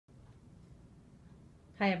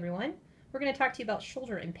Hi everyone. We're going to talk to you about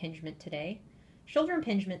shoulder impingement today. Shoulder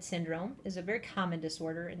impingement syndrome is a very common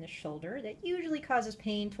disorder in the shoulder that usually causes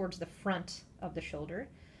pain towards the front of the shoulder.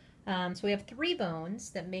 So we have three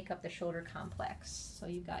bones that make up the shoulder complex. So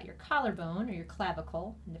you've got your collarbone or your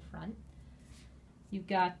clavicle in the front. You've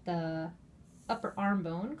got the upper arm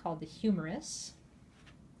bone called the humerus.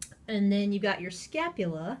 And then you've got your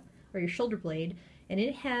scapula or your shoulder blade, and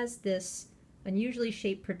it has this unusually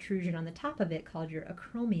shaped protrusion on the top of it called your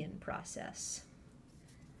acromion process.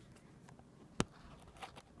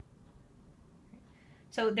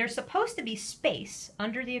 So there's supposed to be space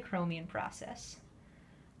under the acromion process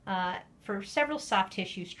for several soft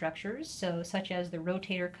tissue structures, such as the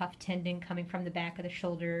rotator cuff tendon coming from the back of the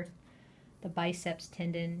shoulder, the biceps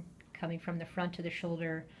tendon coming from the front of the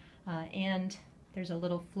shoulder, and there's a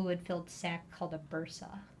little fluid-filled sac called a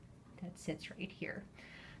bursa that sits right here.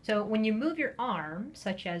 So when you move your arm,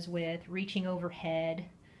 such as with reaching overhead,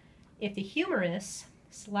 if the humerus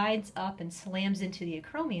slides up and slams into the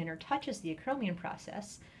acromion or touches the acromion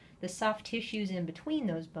process, the soft tissues in between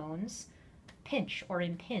those bones pinch or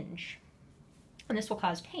impinge, and this will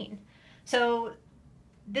cause pain. So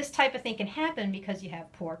this type of thing can happen because you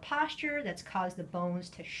have poor posture that's caused the bones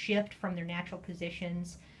to shift from their natural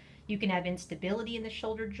positions. You can have instability in the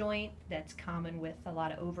shoulder joint that's common with a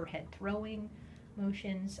lot of overhead throwing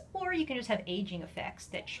motions, or you can just have aging effects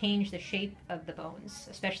that change the shape of the bones,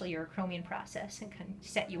 especially your acromion process, and can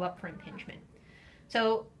set you up for impingement.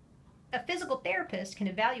 So a physical therapist can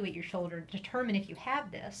evaluate your shoulder to determine if you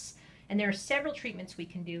have this, and there are several treatments we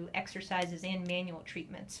can do, exercises and manual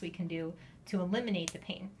treatments we can do to eliminate the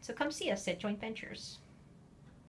pain. So come see us at Joint Ventures.